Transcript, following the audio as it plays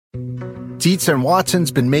Dietz and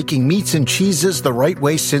Watson's been making meats and cheeses the right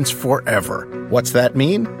way since forever. What's that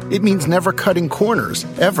mean? It means never cutting corners,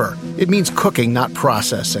 ever. It means cooking, not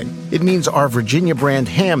processing. It means our Virginia brand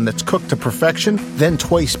ham that's cooked to perfection, then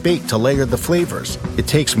twice baked to layer the flavors. It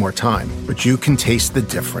takes more time, but you can taste the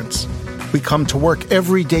difference. We come to work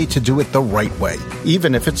every day to do it the right way,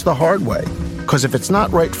 even if it's the hard way. Because if it's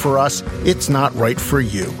not right for us, it's not right for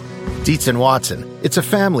you. Dietz and Watson, it's a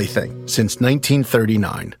family thing since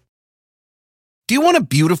 1939. Do you want a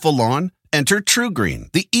beautiful lawn? Enter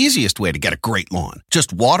TruGreen, the easiest way to get a great lawn.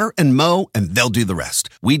 Just water and mow, and they'll do the rest.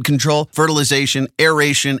 Weed control, fertilization,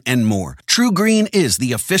 aeration, and more. TruGreen is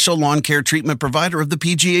the official lawn care treatment provider of the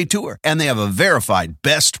PGA Tour, and they have a verified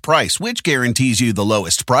best price, which guarantees you the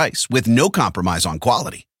lowest price with no compromise on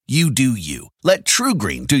quality. You do you. Let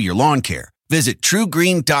TruGreen do your lawn care. Visit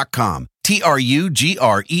TruGreen.com,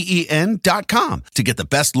 TruGreen.com, to get the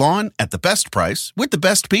best lawn at the best price with the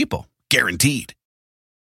best people. Guaranteed.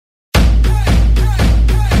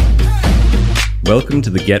 Welcome to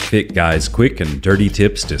the Get Fit Guys quick and dirty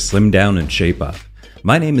tips to slim down and shape up.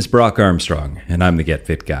 My name is Brock Armstrong, and I'm the Get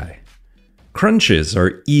Fit Guy. Crunches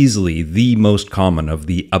are easily the most common of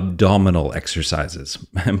the abdominal exercises,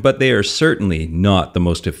 but they are certainly not the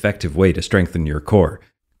most effective way to strengthen your core.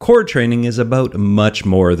 Core training is about much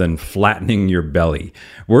more than flattening your belly.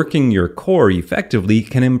 Working your core effectively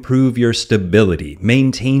can improve your stability,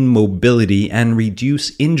 maintain mobility, and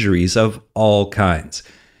reduce injuries of all kinds.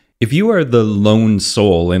 If you are the lone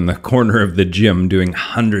soul in the corner of the gym doing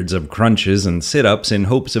hundreds of crunches and sit-ups in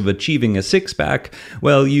hopes of achieving a six-pack,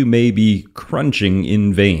 well, you may be crunching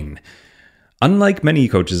in vain. Unlike many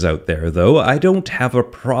coaches out there, though, I don't have a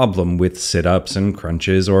problem with sit-ups and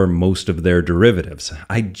crunches or most of their derivatives.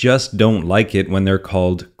 I just don't like it when they're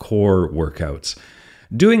called core workouts.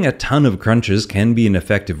 Doing a ton of crunches can be an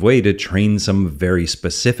effective way to train some very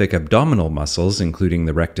specific abdominal muscles, including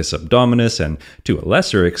the rectus abdominis and, to a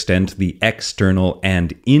lesser extent, the external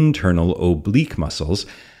and internal oblique muscles.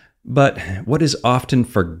 But what is often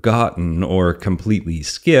forgotten or completely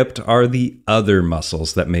skipped are the other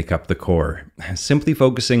muscles that make up the core. Simply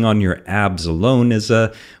focusing on your abs alone is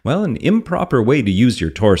an improper way to use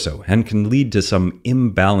your torso and can lead to some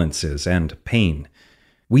imbalances and pain.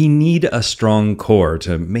 We need a strong core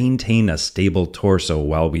to maintain a stable torso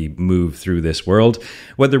while we move through this world,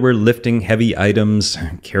 whether we're lifting heavy items,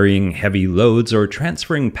 carrying heavy loads, or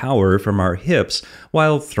transferring power from our hips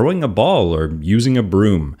while throwing a ball or using a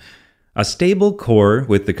broom. A stable core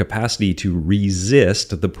with the capacity to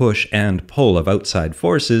resist the push and pull of outside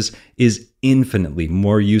forces is infinitely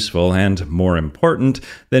more useful and more important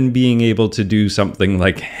than being able to do something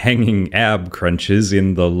like hanging ab crunches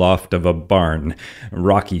in the loft of a barn,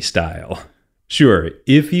 Rocky style. Sure,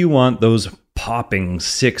 if you want those popping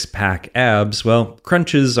six-pack abs, well,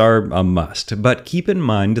 crunches are a must, but keep in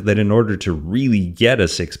mind that in order to really get a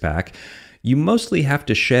six-pack, you mostly have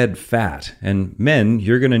to shed fat, and men,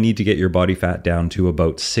 you're going to need to get your body fat down to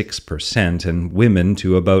about 6%, and women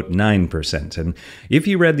to about 9%. And if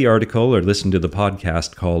you read the article or listened to the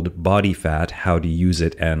podcast called Body Fat, How to Use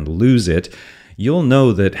It and Lose It, you'll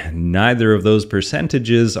know that neither of those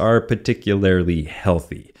percentages are particularly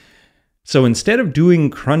healthy. So instead of doing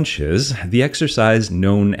crunches, the exercise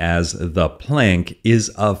known as the plank is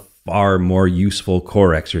a far more useful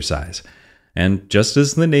core exercise. And just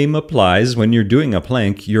as the name applies, when you're doing a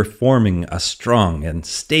plank, you're forming a strong and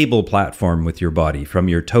stable platform with your body from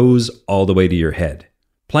your toes all the way to your head.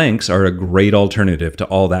 Planks are a great alternative to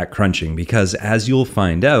all that crunching because, as you'll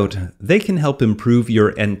find out, they can help improve your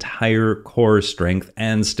entire core strength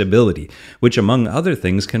and stability, which among other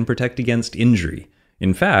things can protect against injury.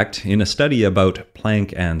 In fact, in a study about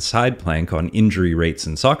plank and side plank on injury rates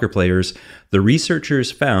in soccer players, the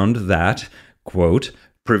researchers found that, quote,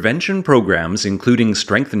 prevention programs, including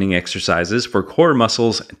strengthening exercises for core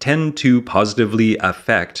muscles, tend to positively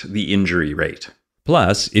affect the injury rate.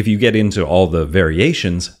 Plus, if you get into all the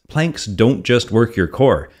variations, planks don't just work your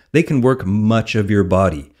core, they can work much of your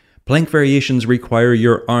body. Plank variations require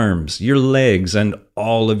your arms, your legs, and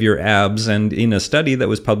all of your abs, and in a study that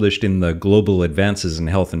was published in the Global Advances in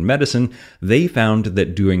Health and Medicine, they found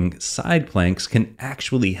that doing side planks can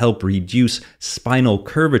actually help reduce spinal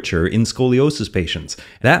curvature in scoliosis patients.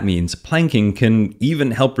 That means planking can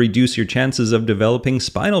even help reduce your chances of developing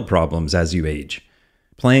spinal problems as you age.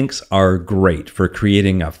 Planks are great for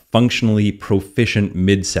creating a functionally proficient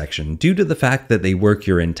midsection due to the fact that they work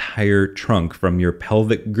your entire trunk from your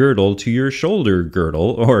pelvic girdle to your shoulder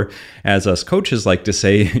girdle, or as us coaches like to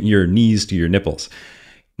say, your knees to your nipples.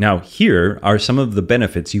 Now, here are some of the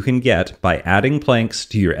benefits you can get by adding planks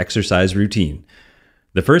to your exercise routine.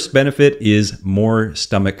 The first benefit is more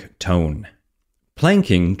stomach tone.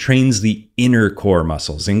 Planking trains the inner core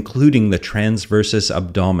muscles, including the transversus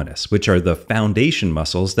abdominis, which are the foundation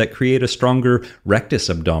muscles that create a stronger rectus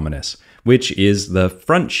abdominis, which is the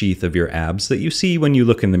front sheath of your abs that you see when you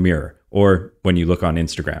look in the mirror or when you look on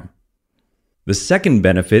Instagram. The second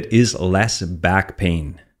benefit is less back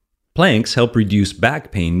pain. Planks help reduce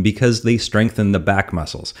back pain because they strengthen the back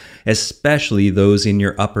muscles, especially those in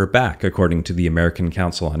your upper back, according to the American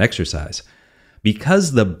Council on Exercise.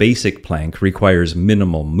 Because the basic plank requires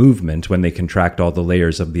minimal movement when they contract all the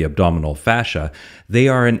layers of the abdominal fascia, they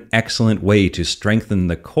are an excellent way to strengthen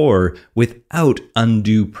the core without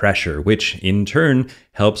undue pressure, which in turn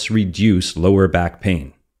helps reduce lower back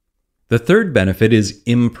pain. The third benefit is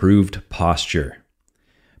improved posture.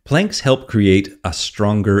 Planks help create a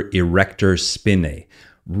stronger erector spinae,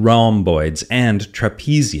 rhomboids, and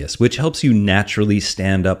trapezius, which helps you naturally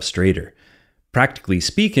stand up straighter. Practically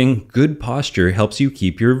speaking, good posture helps you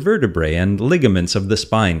keep your vertebrae and ligaments of the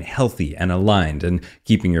spine healthy and aligned, and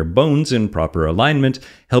keeping your bones in proper alignment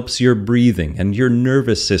helps your breathing and your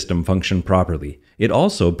nervous system function properly. It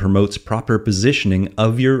also promotes proper positioning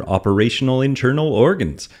of your operational internal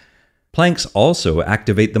organs. Planks also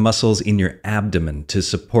activate the muscles in your abdomen to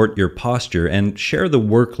support your posture and share the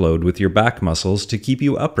workload with your back muscles to keep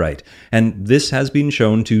you upright, and this has been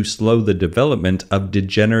shown to slow the development of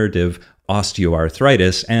degenerative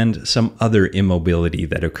osteoarthritis and some other immobility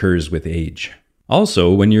that occurs with age.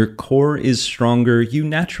 Also, when your core is stronger, you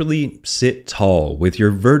naturally sit tall with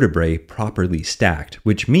your vertebrae properly stacked,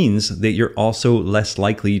 which means that you're also less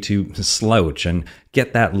likely to slouch and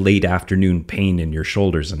get that late afternoon pain in your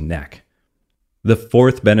shoulders and neck. The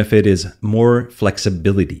fourth benefit is more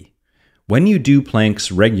flexibility. When you do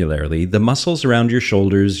planks regularly, the muscles around your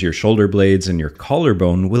shoulders, your shoulder blades, and your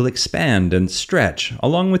collarbone will expand and stretch,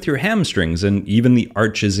 along with your hamstrings and even the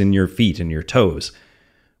arches in your feet and your toes.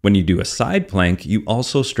 When you do a side plank, you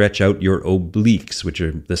also stretch out your obliques, which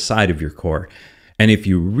are the side of your core. And if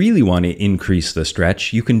you really want to increase the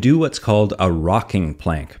stretch, you can do what's called a rocking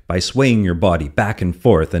plank by swaying your body back and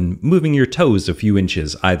forth and moving your toes a few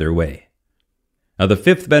inches either way. Now, the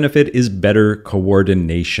fifth benefit is better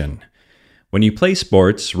coordination. When you play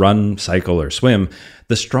sports, run, cycle, or swim,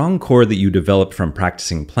 the strong core that you develop from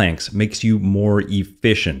practicing planks makes you more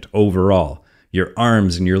efficient overall. Your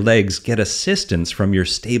arms and your legs get assistance from your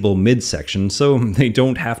stable midsection, so they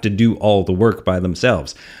don't have to do all the work by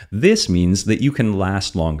themselves. This means that you can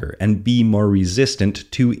last longer and be more resistant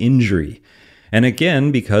to injury. And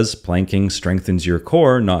again, because planking strengthens your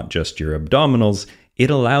core, not just your abdominals, it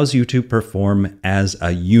allows you to perform as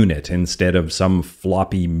a unit instead of some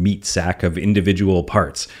floppy meat sack of individual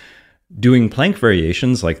parts. Doing plank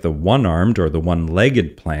variations like the one-armed or the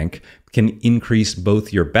one-legged plank can increase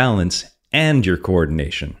both your balance and your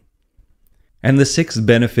coordination. And the sixth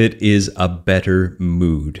benefit is a better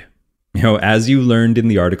mood. As you learned in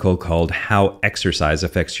the article called How Exercise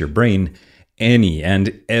Affects Your Brain, any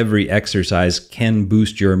and every exercise can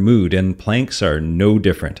boost your mood, and planks are no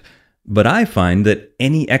different. But I find that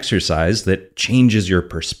any exercise that changes your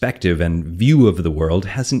perspective and view of the world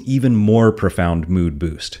has an even more profound mood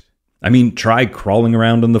boost. I mean, try crawling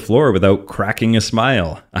around on the floor without cracking a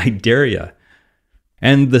smile. I dare ya.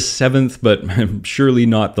 And the seventh, but surely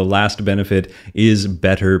not the last benefit, is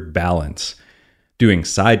better balance. Doing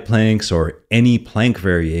side planks or any plank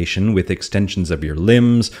variation with extensions of your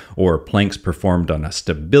limbs or planks performed on a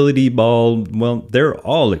stability ball, well, they're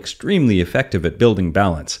all extremely effective at building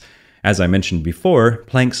balance. As I mentioned before,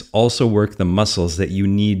 planks also work the muscles that you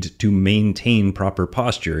need to maintain proper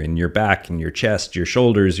posture in your back, in your chest, your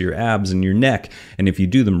shoulders, your abs, and your neck. And if you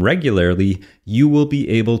do them regularly, you will be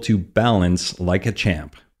able to balance like a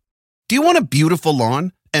champ. Do you want a beautiful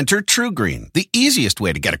lawn? Enter TruGreen, the easiest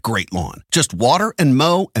way to get a great lawn. Just water and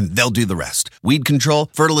mow, and they'll do the rest. Weed control,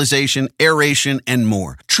 fertilization, aeration, and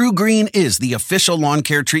more. TruGreen is the official lawn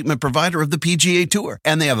care treatment provider of the PGA Tour,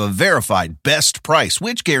 and they have a verified best price,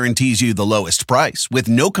 which guarantees you the lowest price with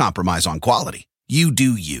no compromise on quality. You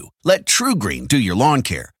do you. Let TruGreen do your lawn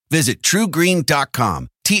care. Visit TruGreen.com,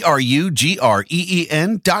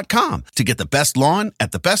 TruGreen.com, to get the best lawn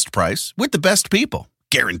at the best price with the best people.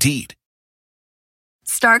 Guaranteed.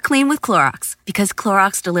 Start clean with Clorox, because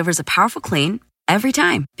Clorox delivers a powerful clean every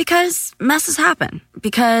time. Because messes happen.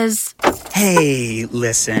 Because... Hey,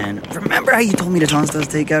 listen. Remember how you told me to toss those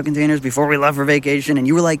takeout containers before we left for vacation? And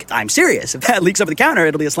you were like, I'm serious. If that leaks over the counter,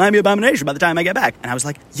 it'll be a slimy abomination by the time I get back. And I was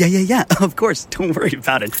like, yeah, of course. Don't worry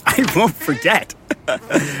about it. I won't forget.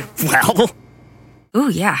 Well... Ooh,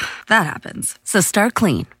 yeah, that happens. So start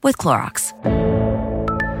clean with Clorox.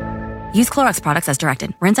 Use Clorox products as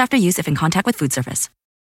directed. Rinse after use if in contact with food surface.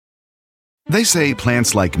 They say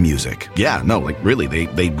plants like music. Yeah, no, like really,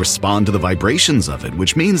 they respond to the vibrations of it,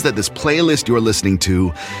 which means that this playlist you're listening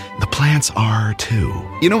to, the plants are too.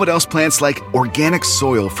 You know what else plants like? Organic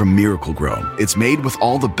soil from Miracle-Gro. It's made with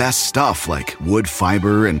all the best stuff like wood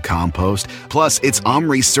fiber and compost. Plus, it's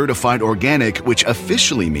OMRI certified organic, which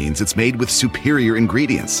officially means it's made with superior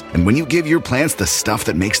ingredients. And when you give your plants the stuff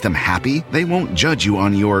that makes them happy, they won't judge you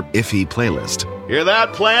on your iffy playlist. Hear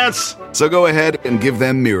that, plants? So go ahead and give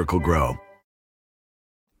them Miracle-Gro.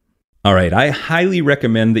 All right, I highly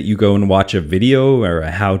recommend that you go and watch a video or a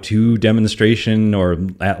how-to demonstration, or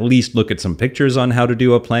at least look at some pictures on how to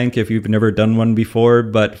do a plank if you've never done one before.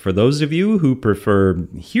 But for those of you who prefer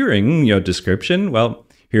hearing your description, well,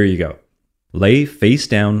 here you go. Lay face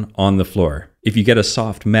down on the floor. If you get a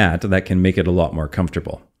soft mat, that can make it a lot more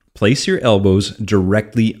comfortable. Place your elbows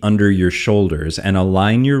directly under your shoulders and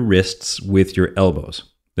align your wrists with your elbows.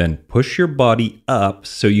 Then push your body up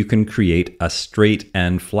so you can create a straight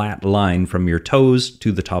and flat line from your toes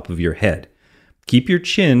to the top of your head. Keep your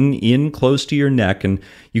chin in close to your neck, and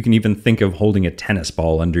you can even think of holding a tennis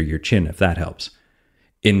ball under your chin if that helps.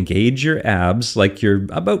 Engage your abs like you're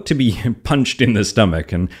about to be punched in the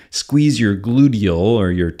stomach, and squeeze your gluteal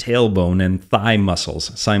or your tailbone and thigh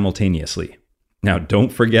muscles simultaneously. Now,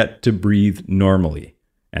 don't forget to breathe normally.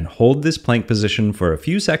 And hold this plank position for a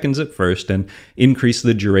few seconds at first and increase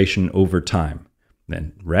the duration over time.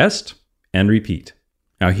 Then rest and repeat.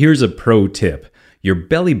 Now here's a pro tip. Your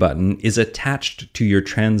belly button is attached to your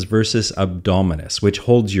transversus abdominis, which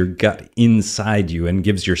holds your gut inside you and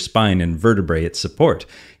gives your spine and vertebrae its support.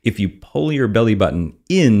 If you pull your belly button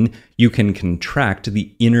in, you can contract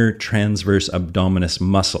the inner transverse abdominis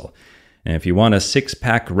muscle. And if you want a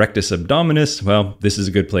six-pack rectus abdominis, well, this is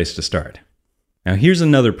a good place to start. Now here's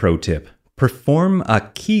another pro tip. Perform a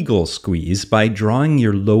Kegel squeeze by drawing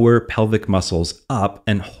your lower pelvic muscles up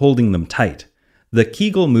and holding them tight. The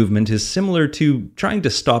Kegel movement is similar to trying to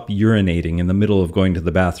stop urinating in the middle of going to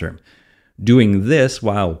the bathroom. Doing this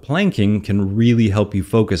while planking can really help you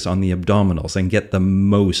focus on the abdominals and get the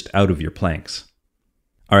most out of your planks.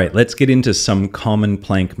 All right, let's get into some common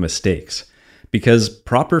plank mistakes. Because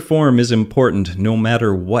proper form is important no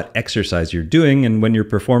matter what exercise you're doing, and when you're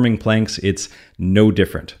performing planks, it's no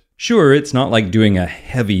different. Sure, it's not like doing a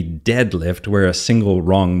heavy deadlift where a single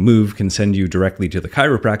wrong move can send you directly to the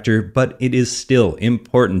chiropractor, but it is still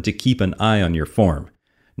important to keep an eye on your form.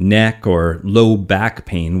 Neck or low back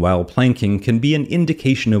pain while planking can be an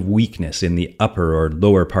indication of weakness in the upper or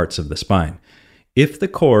lower parts of the spine. If the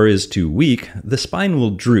core is too weak, the spine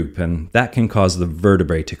will droop, and that can cause the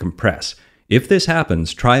vertebrae to compress. If this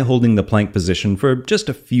happens, try holding the plank position for just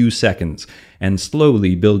a few seconds and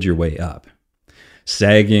slowly build your way up.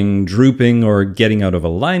 Sagging, drooping, or getting out of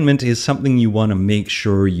alignment is something you want to make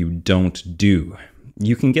sure you don't do.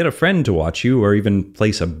 You can get a friend to watch you, or even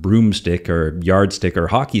place a broomstick or yardstick or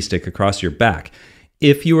hockey stick across your back.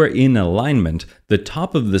 If you are in alignment, the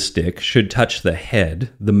top of the stick should touch the head,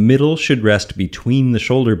 the middle should rest between the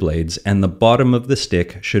shoulder blades, and the bottom of the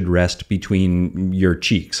stick should rest between your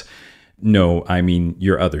cheeks. No, I mean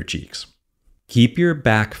your other cheeks. Keep your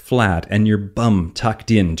back flat and your bum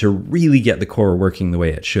tucked in to really get the core working the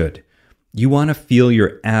way it should. You want to feel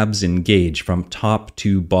your abs engage from top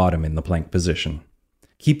to bottom in the plank position.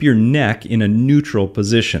 Keep your neck in a neutral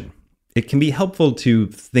position. It can be helpful to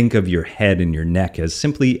think of your head and your neck as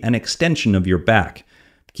simply an extension of your back.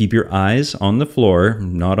 Keep your eyes on the floor,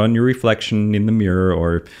 not on your reflection in the mirror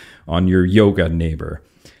or on your yoga neighbor.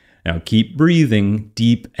 Now keep breathing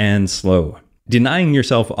deep and slow. Denying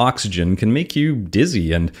yourself oxygen can make you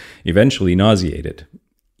dizzy and eventually nauseated.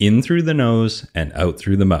 In through the nose and out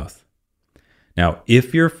through the mouth. Now,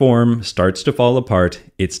 if your form starts to fall apart,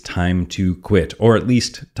 it's time to quit, or at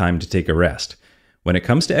least time to take a rest. When it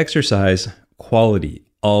comes to exercise, quality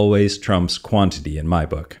always trumps quantity in my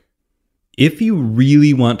book. If you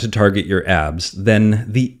really want to target your abs, then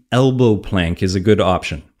the elbow plank is a good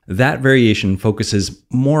option. That variation focuses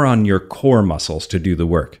more on your core muscles to do the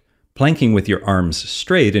work. Planking with your arms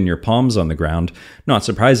straight and your palms on the ground, not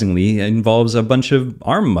surprisingly, involves a bunch of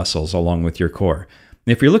arm muscles along with your core.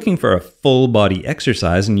 If you're looking for a full body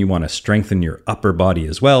exercise and you want to strengthen your upper body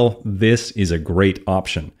as well, this is a great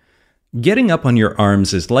option. Getting up on your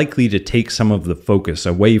arms is likely to take some of the focus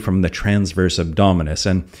away from the transverse abdominis,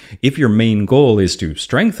 and if your main goal is to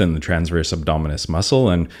strengthen the transverse abdominis muscle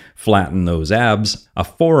and flatten those abs, a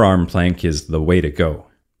forearm plank is the way to go.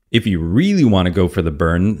 If you really want to go for the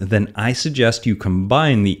burn, then I suggest you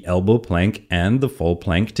combine the elbow plank and the full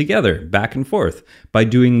plank together, back and forth, by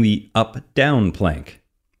doing the up-down plank.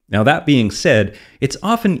 Now, that being said, it's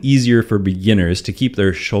often easier for beginners to keep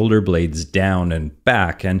their shoulder blades down and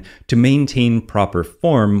back and to maintain proper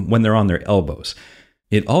form when they're on their elbows.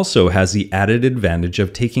 It also has the added advantage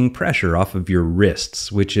of taking pressure off of your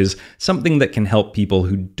wrists, which is something that can help people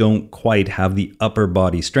who don't quite have the upper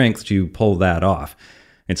body strength to pull that off.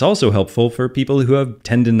 It's also helpful for people who have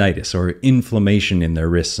tendinitis or inflammation in their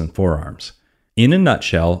wrists and forearms. In a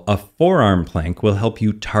nutshell, a forearm plank will help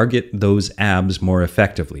you target those abs more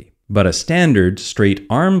effectively, but a standard straight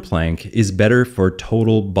arm plank is better for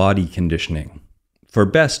total body conditioning. For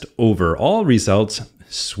best overall results,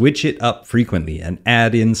 switch it up frequently and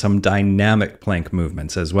add in some dynamic plank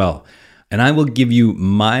movements as well. And I will give you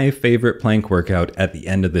my favorite plank workout at the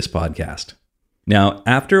end of this podcast. Now,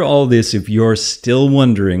 after all this, if you're still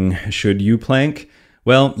wondering, should you plank?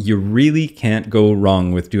 Well, you really can't go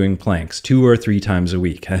wrong with doing planks 2 or 3 times a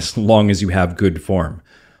week, as long as you have good form.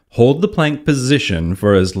 Hold the plank position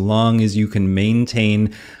for as long as you can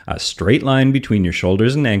maintain a straight line between your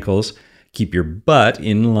shoulders and ankles, keep your butt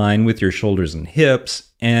in line with your shoulders and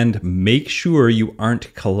hips, and make sure you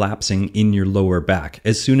aren't collapsing in your lower back.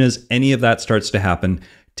 As soon as any of that starts to happen,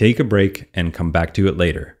 take a break and come back to it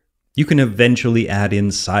later. You can eventually add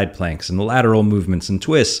in side planks and lateral movements and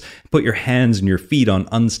twists, put your hands and your feet on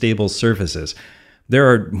unstable surfaces. There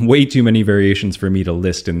are way too many variations for me to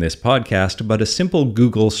list in this podcast, but a simple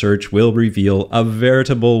Google search will reveal a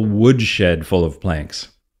veritable woodshed full of planks.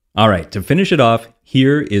 All right, to finish it off,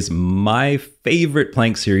 here is my favorite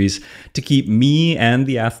plank series to keep me and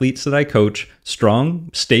the athletes that I coach strong,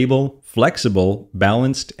 stable, flexible,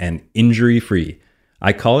 balanced, and injury-free.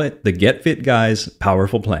 I call it the Get Fit Guys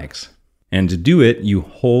Powerful Planks. And to do it, you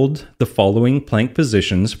hold the following plank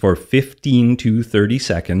positions for 15 to 30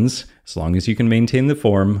 seconds, as long as you can maintain the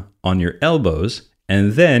form, on your elbows,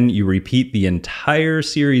 and then you repeat the entire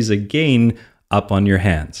series again up on your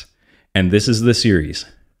hands. And this is the series: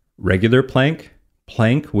 regular plank,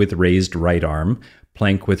 plank with raised right arm,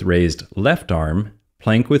 plank with raised left arm,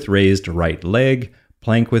 plank with raised right leg,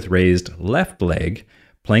 plank with raised left leg,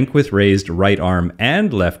 plank with raised right arm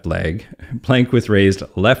and left leg, plank with raised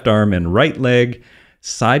left arm and right leg,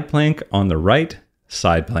 side plank on the right,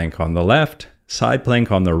 side plank on the left, side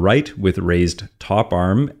plank on the right with raised top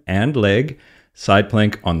arm and leg, side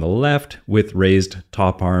plank on the left with raised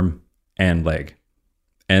top arm and leg.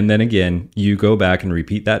 And then again, you go back and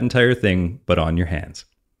repeat that entire thing, but on your hands.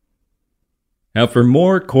 Now, for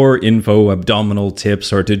more core info, abdominal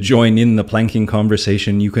tips, or to join in the planking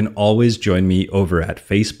conversation, you can always join me over at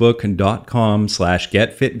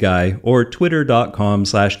facebook.com/getfitguy or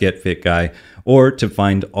twitter.com/getfitguy, or to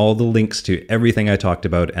find all the links to everything I talked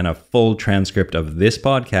about and a full transcript of this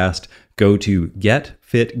podcast, go to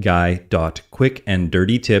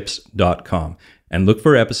getfitguy.quickanddirtytips.com and look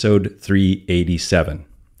for episode 387.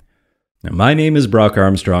 Now, my name is Brock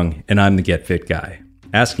Armstrong, and I'm the Get Fit Guy.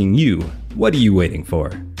 Asking you, what are you waiting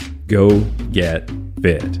for? Go get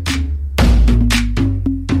fit.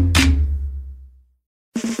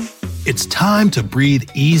 It's time to breathe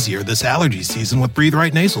easier this allergy season with Breathe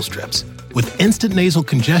Right nasal strips. With instant nasal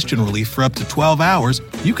congestion relief for up to 12 hours,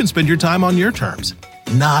 you can spend your time on your terms,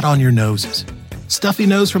 not on your noses. Stuffy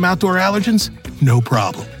nose from outdoor allergens? No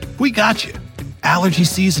problem. We got you. Allergy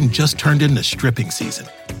season just turned into stripping season.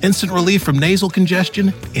 Instant relief from nasal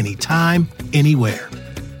congestion anytime, anywhere.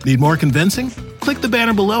 Need more convincing? Click the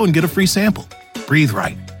banner below and get a free sample. Breathe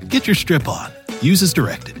Right. Get your strip on. Use as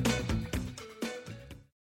directed.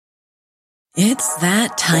 It's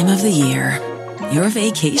that time of the year. Your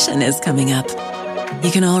vacation is coming up. You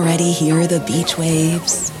can already hear the beach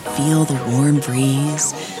waves, feel the warm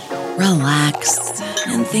breeze, relax,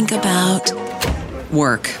 and think about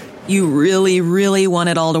work. You really, really want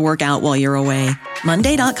it all to work out while you're away.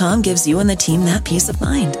 Monday.com gives you and the team that peace of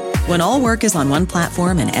mind. When all work is on one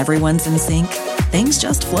platform and everyone's in sync, things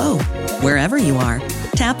just flow. Wherever you are,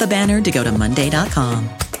 tap the banner to go to Monday.com.